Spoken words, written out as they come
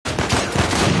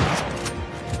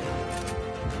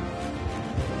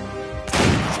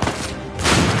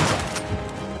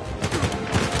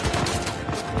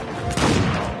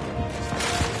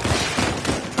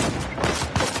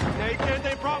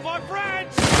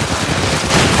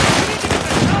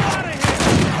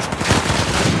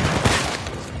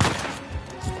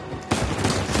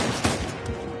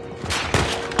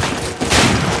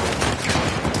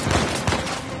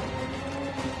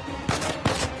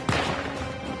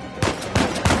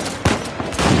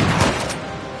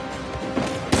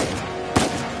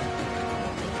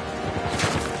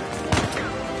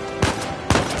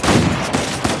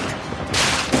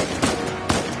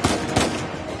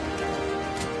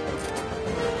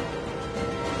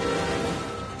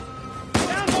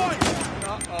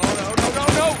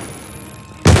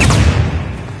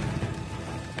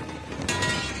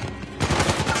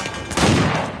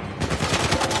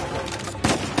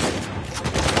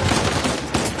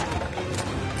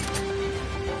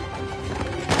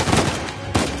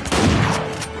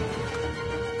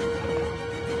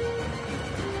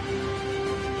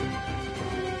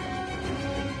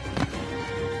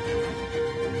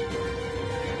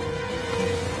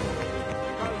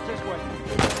way.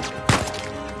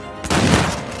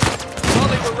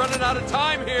 Sully, we're running out of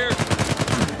time here.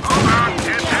 Hold on,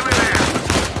 it's heavy there.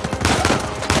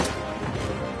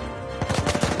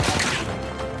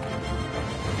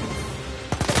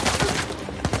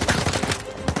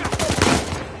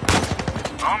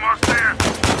 Almost there.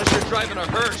 Unless you're driving a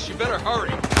hearse, you better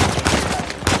hurry.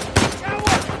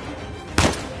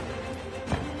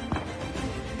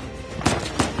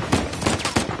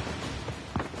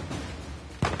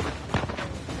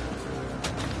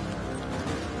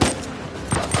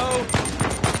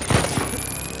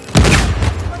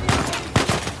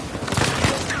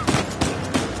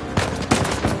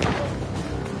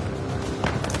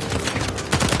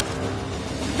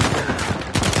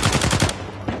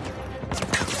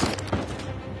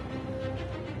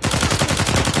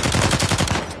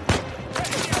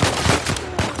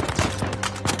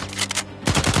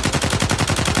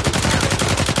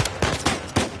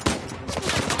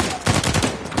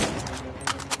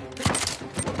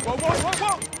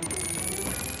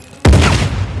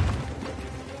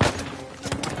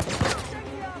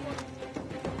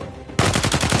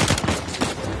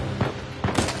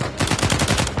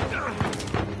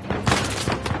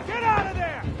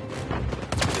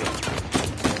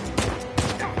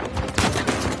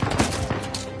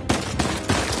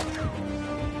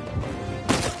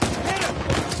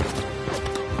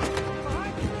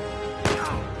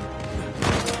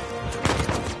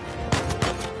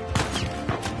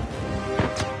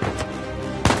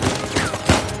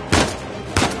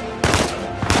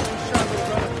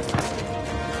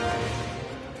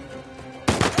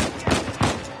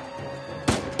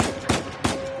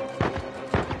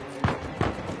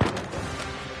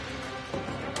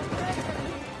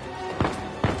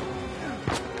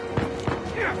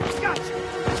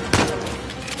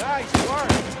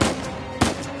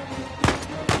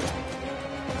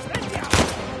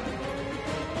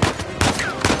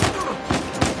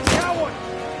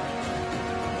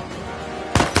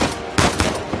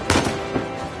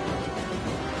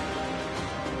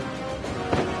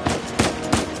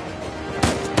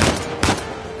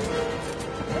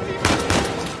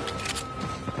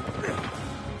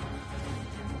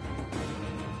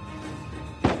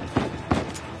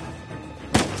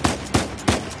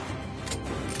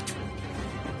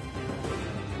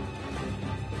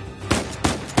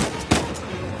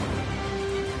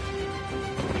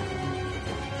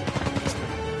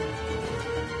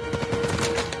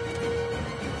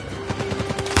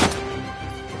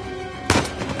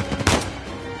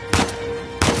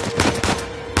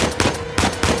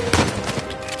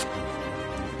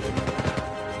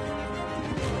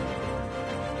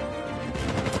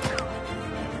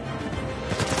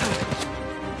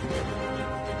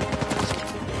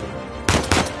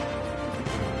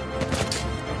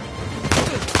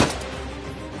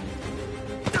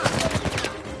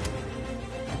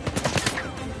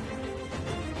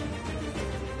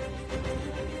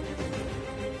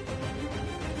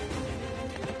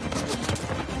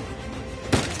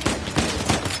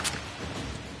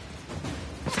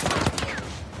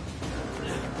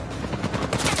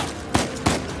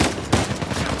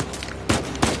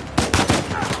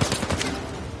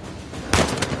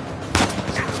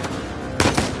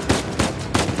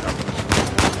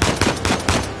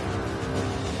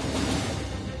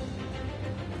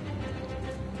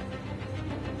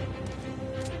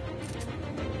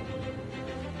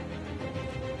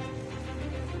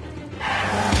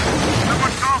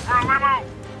 Someone call for a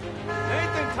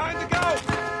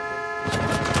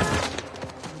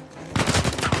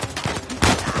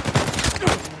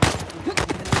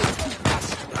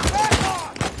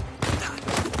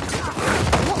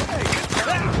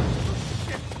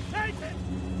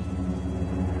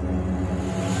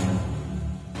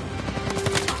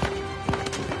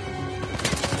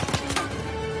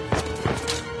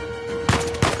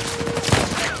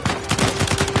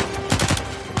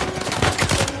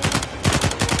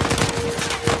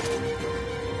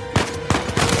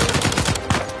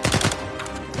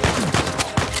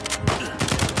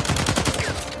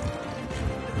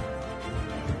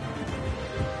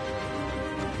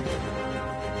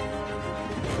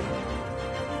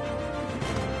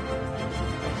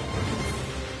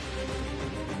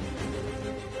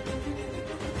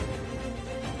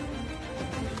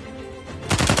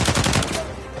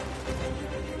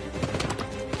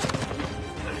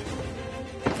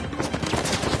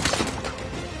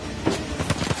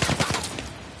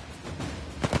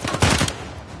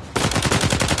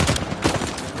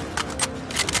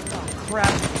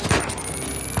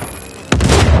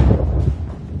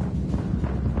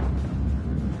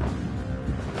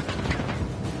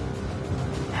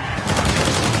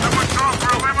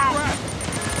limo.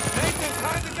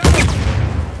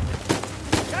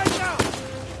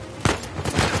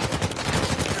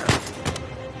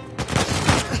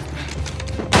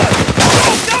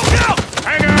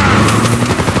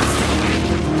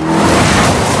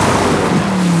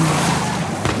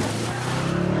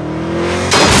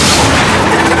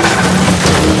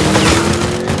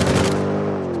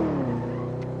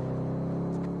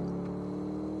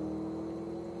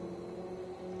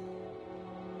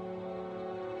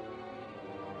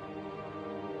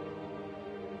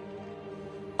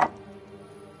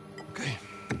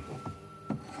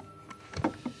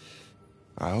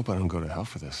 hope I don't go to hell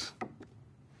for this.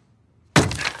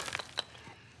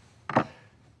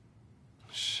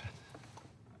 Shit.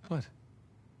 What?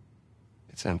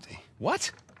 It's empty.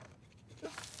 What?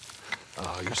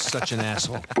 Oh, you're such an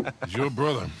asshole. He's your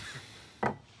brother.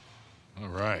 All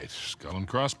right, skull and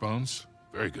crossbones.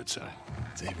 Very good sign.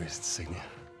 It's Avery's insignia.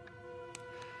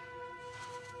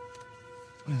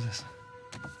 What is this?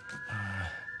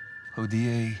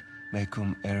 Hodie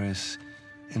mecum eris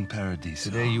in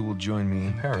paradiso. Today you will join me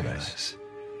in paradise.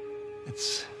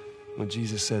 It's what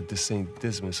Jesus said to Saint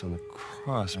Dismas on the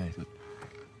cross. Right. But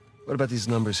what about these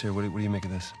numbers here? What do you make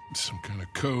of this? Some kind of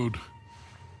code.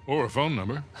 Or a phone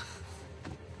number.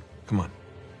 Come on.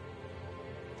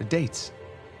 The dates.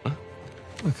 Huh?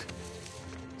 Look.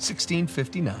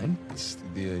 1659. It's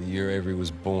the year Avery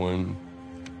was born.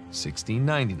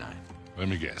 1699. Let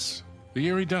me guess. The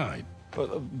year he died.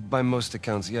 Well, by most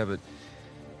accounts, yeah, but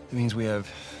it means we have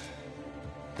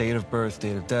date of birth,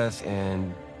 date of death,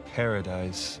 and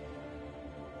paradise.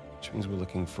 Which means we're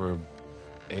looking for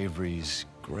Avery's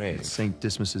grave. St.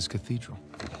 Dismas's cathedral.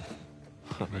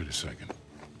 Wait a second.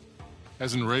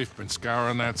 Hasn't Rafe been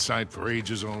scouring that site for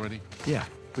ages already? Yeah,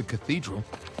 the cathedral.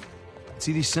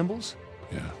 See these symbols?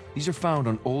 Yeah. These are found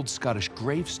on old Scottish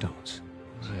gravestones.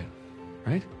 Right.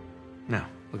 Right? Now,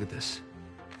 look at this.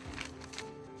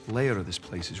 The layout of this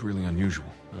place is really unusual.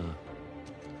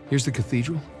 Here's the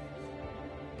cathedral,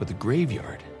 but the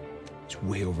graveyard is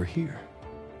way over here.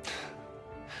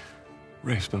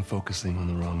 Rafe's been focusing on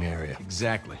the wrong area.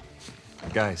 Exactly.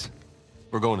 Guys,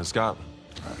 we're going to Scotland.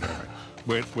 All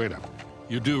right. Wait up.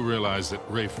 You do realize that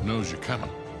Rafe knows you're coming.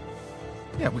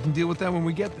 Yeah, we can deal with that when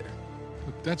we get there.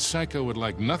 Look, that psycho would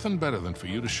like nothing better than for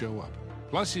you to show up.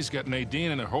 Plus, he's got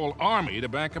Nadine and a whole army to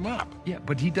back him up. Yeah,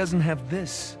 but he doesn't have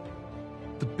this.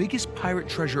 The biggest pirate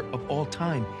treasure of all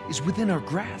time is within our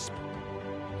grasp.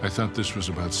 I thought this was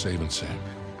about saving Sam.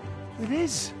 It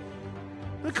is.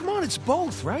 Now, come on, it's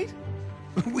both, right?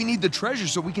 We need the treasure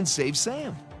so we can save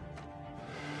Sam.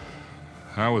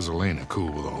 How is Elena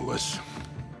cool with all this?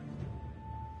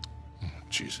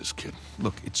 Jesus, kid.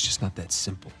 Look, it's just not that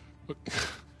simple. Look,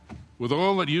 with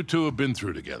all that you two have been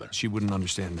through together, She wouldn't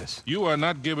understand this. you are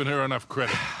not giving her enough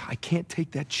credit. I can't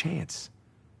take that chance.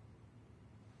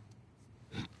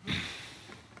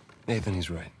 Nathan, he's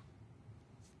right.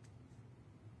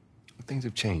 Things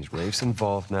have changed. Rafe's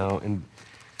involved now, and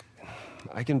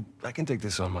I can take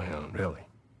this on my own, really.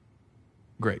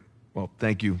 Great. Well,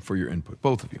 thank you for your input,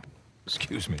 both of you.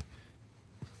 Excuse me.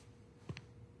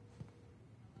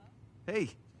 Hey.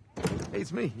 Hey,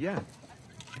 it's me, yeah.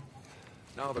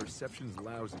 No, the reception's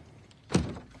lousy.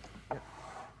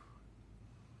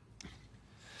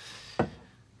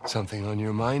 Something on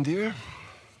your mind, dear?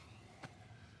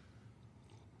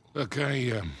 Look,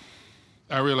 I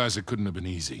realize it couldn't have been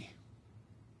easy.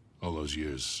 All those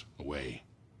years away.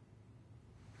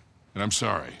 And I'm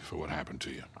sorry for what happened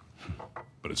to you.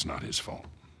 But it's not his fault.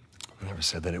 I never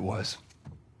said that it was.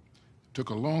 It took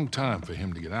a long time for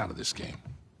him to get out of this game.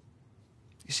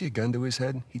 You see a gun to his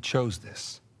head? He chose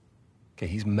this. Okay,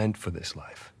 he's meant for this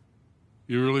life.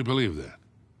 You really believe that?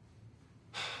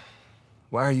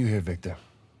 Why are you here, Victor?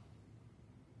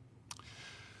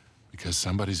 Because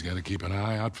somebody's got to keep an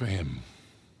eye out for him.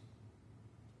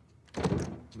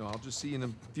 No, I'll just see you in a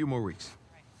few more weeks.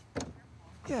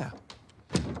 Yeah,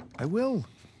 I will.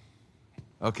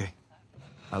 Okay.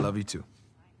 I love you too.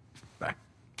 Bye.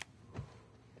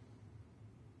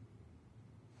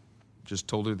 Just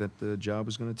told her that the job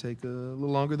was going to take a little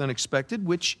longer than expected,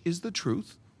 which is the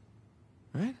truth.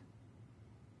 Right?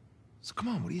 So come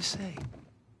on, what do you say?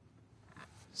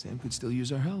 Sam could still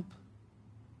use our help.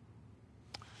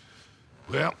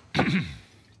 Well, I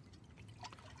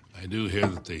do hear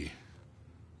that the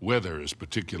weather is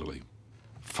particularly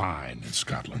fine in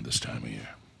Scotland this time of year.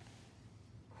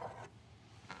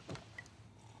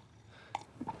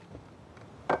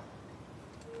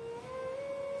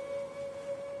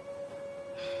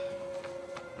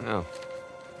 Oh.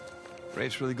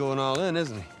 Rafe's really going all in,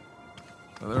 isn't he?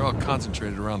 Well, they're all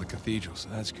concentrated around the cathedral, so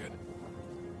that's good.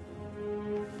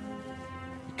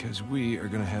 Because we are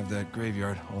gonna have that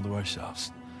graveyard all to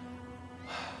ourselves.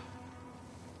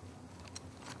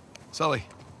 Sully.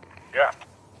 Yeah.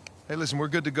 Hey, listen, we're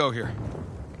good to go here.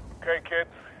 Okay, kids.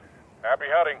 Happy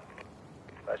hunting.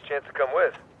 Last chance to come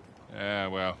with. Yeah,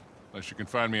 well, unless you can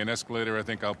find me an escalator, I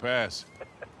think I'll pass.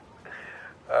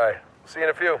 All right. See you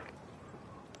in a few.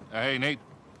 Hey, Nate.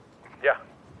 Yeah.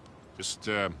 Just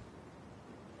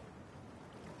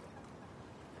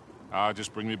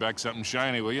bring me back something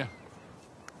shiny, will you?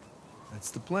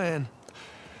 That's the plan.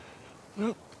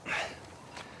 Well,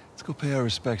 let's go pay our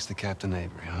respects to Captain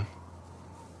Avery, huh?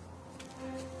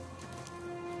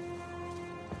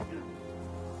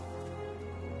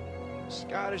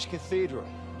 Scottish Cathedral.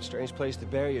 Strange place to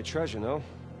bury your treasure, no?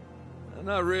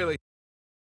 Not really.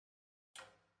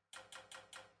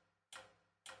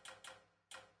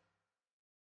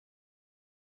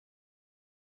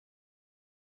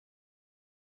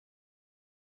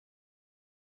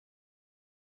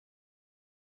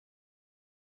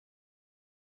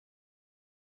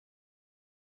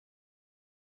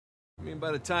 I mean,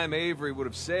 by the time Avery would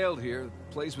have sailed here,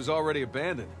 the place was already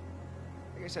abandoned.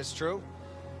 I guess that's true.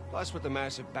 Plus, with the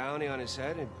massive bounty on his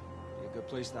head, it'd be a good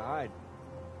place to hide.